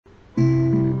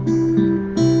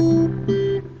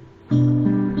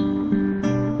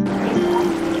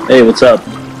Hey, what's up?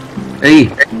 Hey.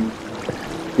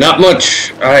 Not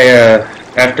much.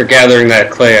 After gathering that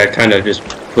clay, I kind of just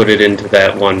put it into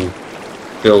that one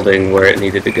building where it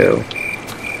needed to go.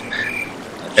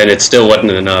 And it still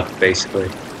wasn't enough, basically.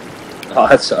 Oh,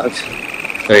 that sucks.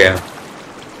 So yeah.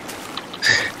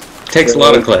 Takes a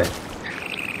lot of clay.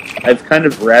 I've kind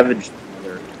of ravaged the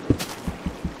nether.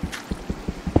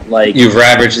 Like, You've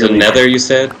ravaged the nether, you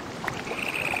said?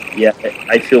 Yeah,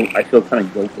 I feel kind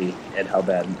of guilty at how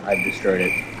bad I've destroyed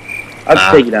it. I'll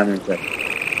just take it down there and say.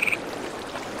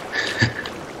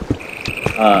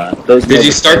 Did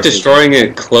you start destroying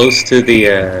it close to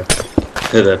the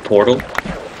portal?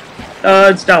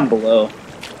 It's down below.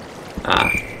 Ah.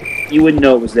 You wouldn't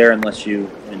know it was there unless you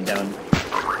went down.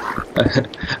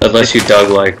 Unless you dug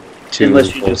like two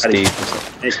full deep.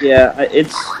 Yeah,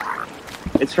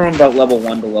 it's from about level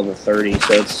 1 to level 30,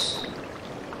 so it's.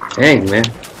 Dang, man.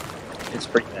 It's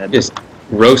pretty bad. Just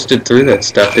roasted through that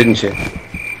stuff, didn't you?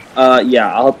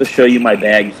 Yeah, I'll have to show you my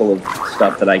bag full of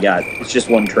stuff that I got. It's just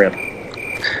one trip.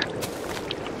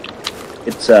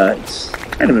 It's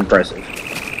kind of impressive.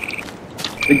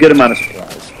 A good amount of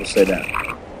supplies, we'll say that.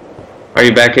 Are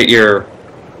you back at your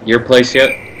place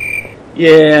yet?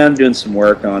 Yeah, I'm doing some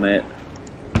work on it.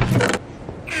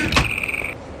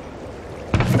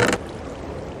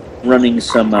 Running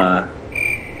some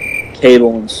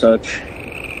cable and such.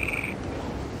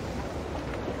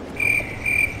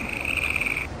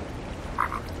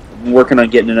 I'm working on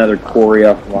getting another quarry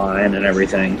offline and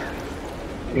everything.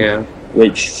 Yeah.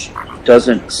 Which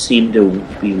doesn't seem to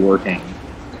be working.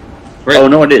 Right. Oh,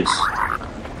 no, it is.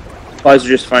 Supplies are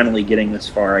just finally getting this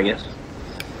far, I guess.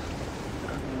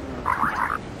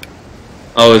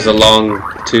 Oh, is a long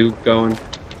tube going?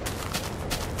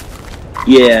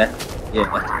 Yeah.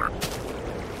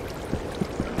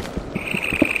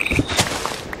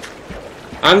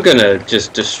 I'm gonna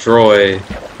just destroy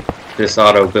this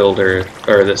auto builder,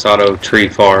 or this auto tree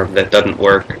farm that doesn't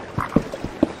work.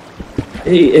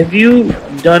 Hey, have you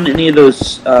done any of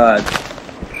those, have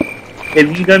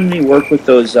you done any work with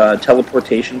those,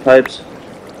 teleportation pipes?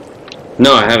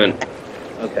 No, I haven't.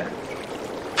 Okay.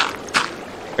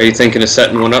 Are you thinking of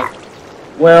setting one up?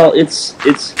 Well, it's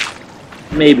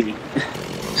maybe.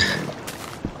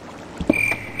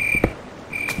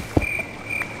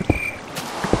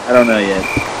 I don't know yet.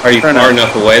 Are you far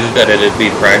enough away that it'd be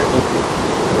practical?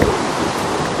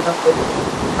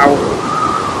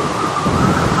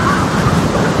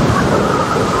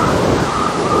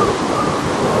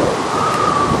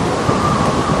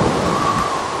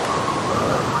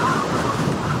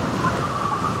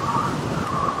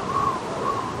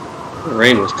 The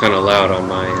rain was kind of loud on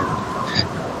my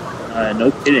end.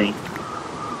 No kidding.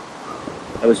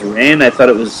 That was rain? I thought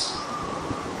it was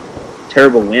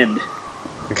terrible wind.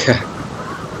 Okay.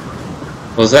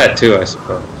 Well, that too, I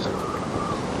suppose.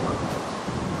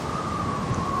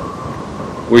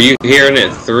 Were you hearing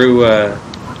it through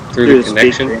the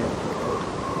connection?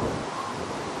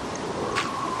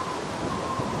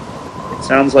 It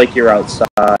sounds like you're outside.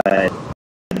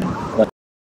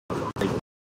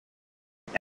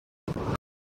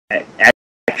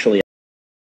 Actually,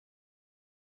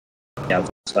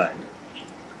 outside.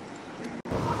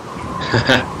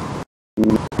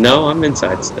 No, I'm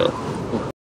inside still.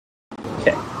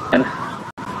 Okay. And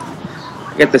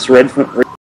I got this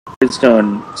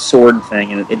redstone sword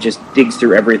thing, and it just digs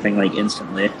through everything like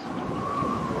instantly.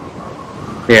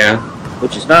 Yeah.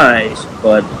 Which is nice,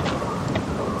 but.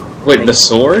 Wait, the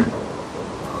sword?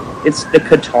 It's the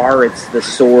guitar, it's the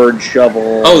sword,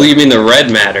 shovel. Oh, you mean the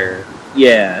red matter?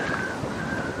 Yeah.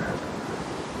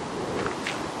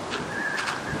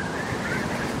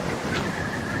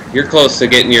 You're close to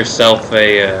getting yourself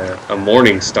a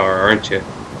morning star, aren't you?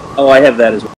 Oh, I have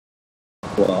that as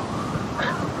well.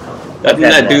 Doesn't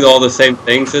that do all the same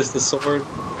things as the sword?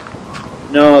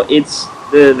 No, it's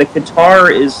the guitar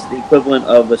is the equivalent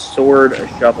of a sword, a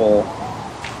shovel,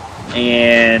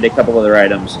 and a couple other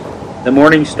items. The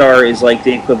morning star is like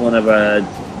the equivalent of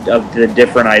the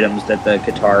different items that the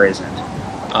guitar isn't.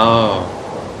 Oh,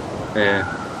 yeah.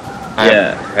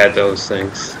 I've had those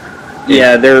things.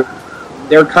 Yeah, they're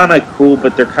kind of cool,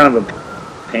 but they're kind of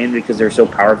a pain because they're so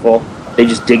powerful. They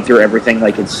just dig through everything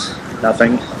like it's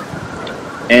nothing.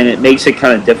 And it makes it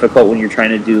kind of difficult when you're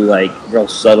trying to do like real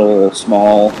subtle,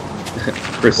 small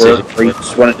precision work, or you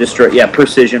just want to destroy. Yeah,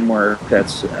 precision work.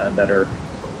 That's a better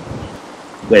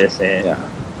way to say it. Yeah.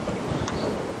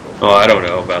 Oh, I don't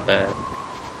know about that.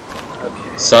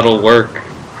 Okay. Subtle work,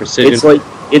 precision.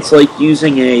 It's like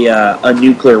using a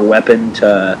nuclear weapon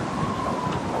to,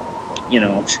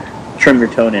 trim your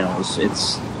toenails.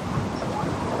 It's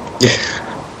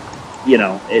you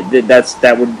know,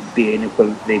 that would be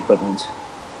the equivalent.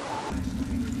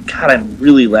 God, I'm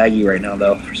really laggy right now,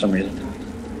 though, for some reason.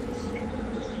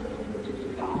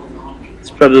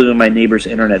 It's probably my neighbor's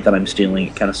internet that I'm stealing.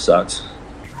 It kind of sucks.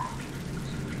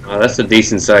 Oh, that's a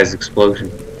decent-sized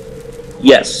explosion.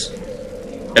 Yes.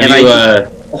 Have you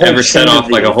ever set off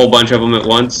like a whole bunch of them at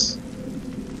once?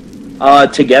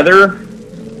 Together?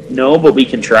 No, but we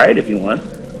can try it if you want.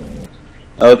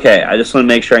 Okay, I just want to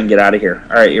make sure I can get out of here.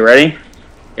 All right, you ready?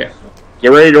 Yeah.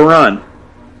 Get ready to run.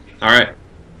 All right.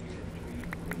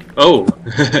 Oh,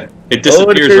 it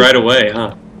disappears right away,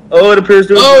 huh? Oh, it appears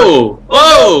to. Oh!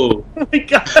 Oh! Oh my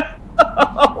god!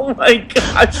 Oh my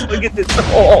gosh! Look at this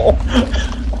hole!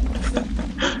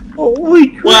 Holy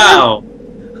crap! Wow!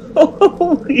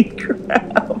 Holy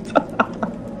crap!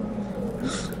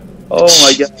 Oh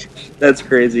my gosh, that's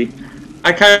crazy.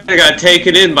 I kind of got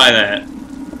taken in by that.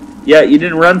 Yeah, you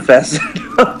didn't run fast.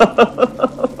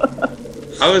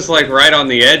 I was like right on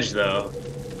the edge, though.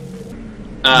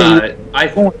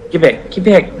 Get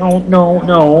back!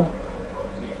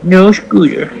 No,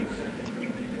 Scooter.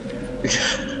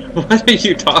 What are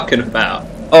you talking about?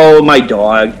 Oh, my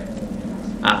dog.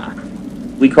 Ah.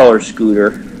 We call her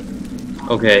Scooter.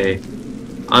 Okay.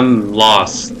 I'm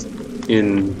lost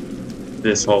in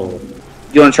this hole.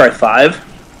 You want to try 5?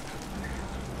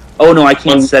 Oh no, I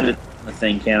can't set it on the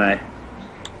thing, can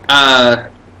I?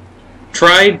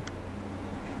 Try.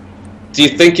 Do you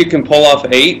think you can pull off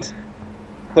 8?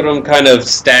 Put them kind of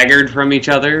staggered from each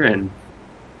other and.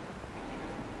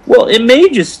 Well, it may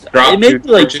just. Drop it may be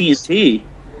like torches. TNT.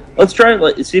 Let's try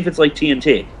it. See if it's like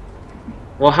TNT.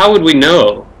 Well, how would we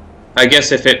know? I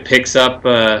guess if it picks up.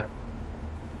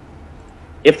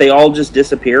 If they all just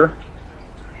disappear.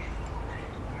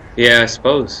 Yeah, I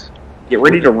suppose. Get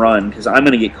ready to run, because I'm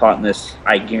going to get caught in this.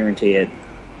 I guarantee it.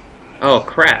 Oh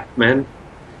crap, man!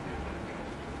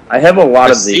 I have a lot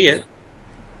I of these. see it.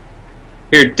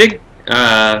 Here, dig.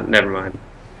 Never mind.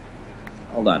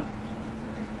 Hold on.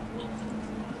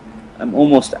 I'm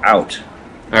almost out.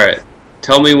 All right,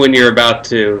 tell me when you're about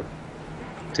to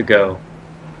go.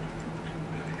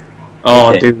 Oh,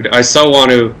 Okay. dude, I so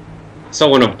want to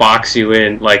box you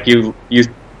in. Like you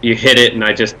hit it, and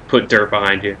I just put dirt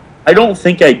behind you. I don't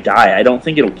think I die. I don't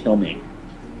think it'll kill me.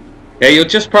 Yeah, you'll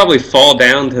just probably fall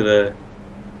down to the.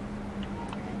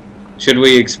 Should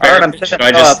we experiment? Alright, Should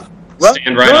I just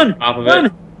stand right on top of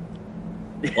it?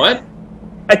 What?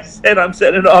 I said I'm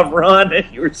setting it off, run,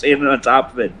 and you were standing on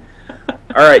top of it.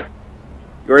 Alright.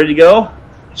 You ready to go?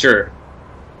 Sure.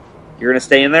 You're going to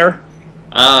stay in there?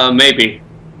 Maybe.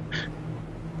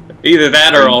 Either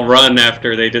that or I'll run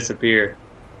after they disappear.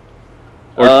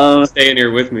 Or stay in here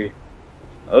with me.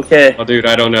 Okay. Oh, dude,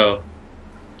 I don't know.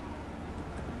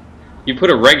 You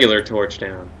put a regular torch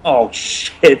down. Oh,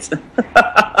 shit.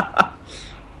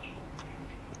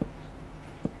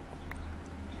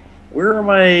 Where are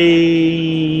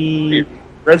my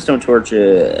redstone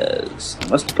torches? I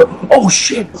must put. Oh,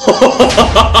 shit.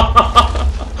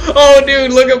 Oh,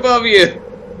 dude, look above you.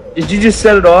 Did you just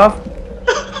set it off?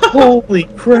 Holy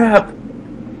crap.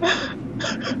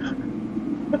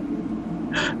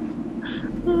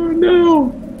 Oh,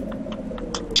 no.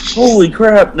 Holy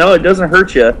crap. No, it doesn't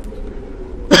hurt you.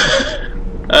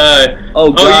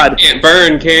 Oh, God. You can't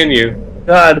burn, can you?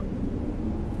 God.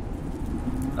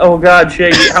 Oh, God,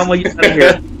 Shaggy. How am I getting out of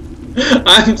here?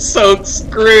 I'm so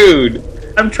screwed.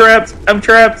 I'm trapped. I'm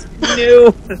trapped.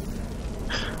 No.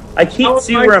 I can't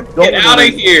see where I'm going. Get out of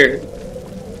here.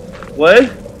 What?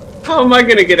 How am I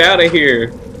going to get out of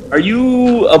here? Are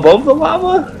you above the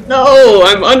lava? No,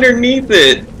 I'm underneath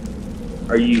it.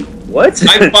 Are you... What?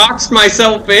 I boxed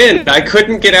myself in. I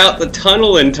couldn't get out the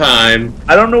tunnel in time.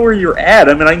 I don't know where you're at.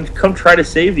 I mean, I can come try to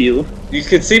save you. You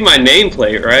can see my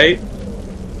nameplate, right?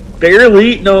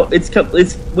 Barely. No, it's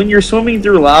when you're swimming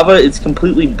through lava, it's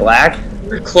completely black.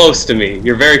 You're close to me.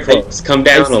 You're very close. Come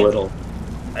down a little.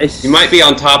 You might be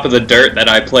on top of the dirt that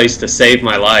I placed to save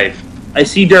my life. I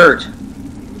see dirt.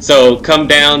 So come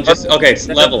down. Just okay.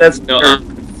 Level. That's no, dirt.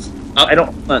 up. I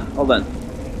don't. Hold on.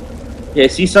 Yeah, I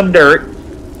see some dirt.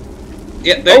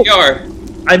 Yeah, there you are.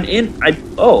 I'm in.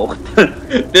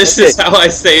 This is how I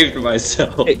saved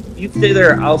myself. Hey, you stay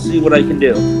there. I'll see what I can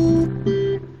do.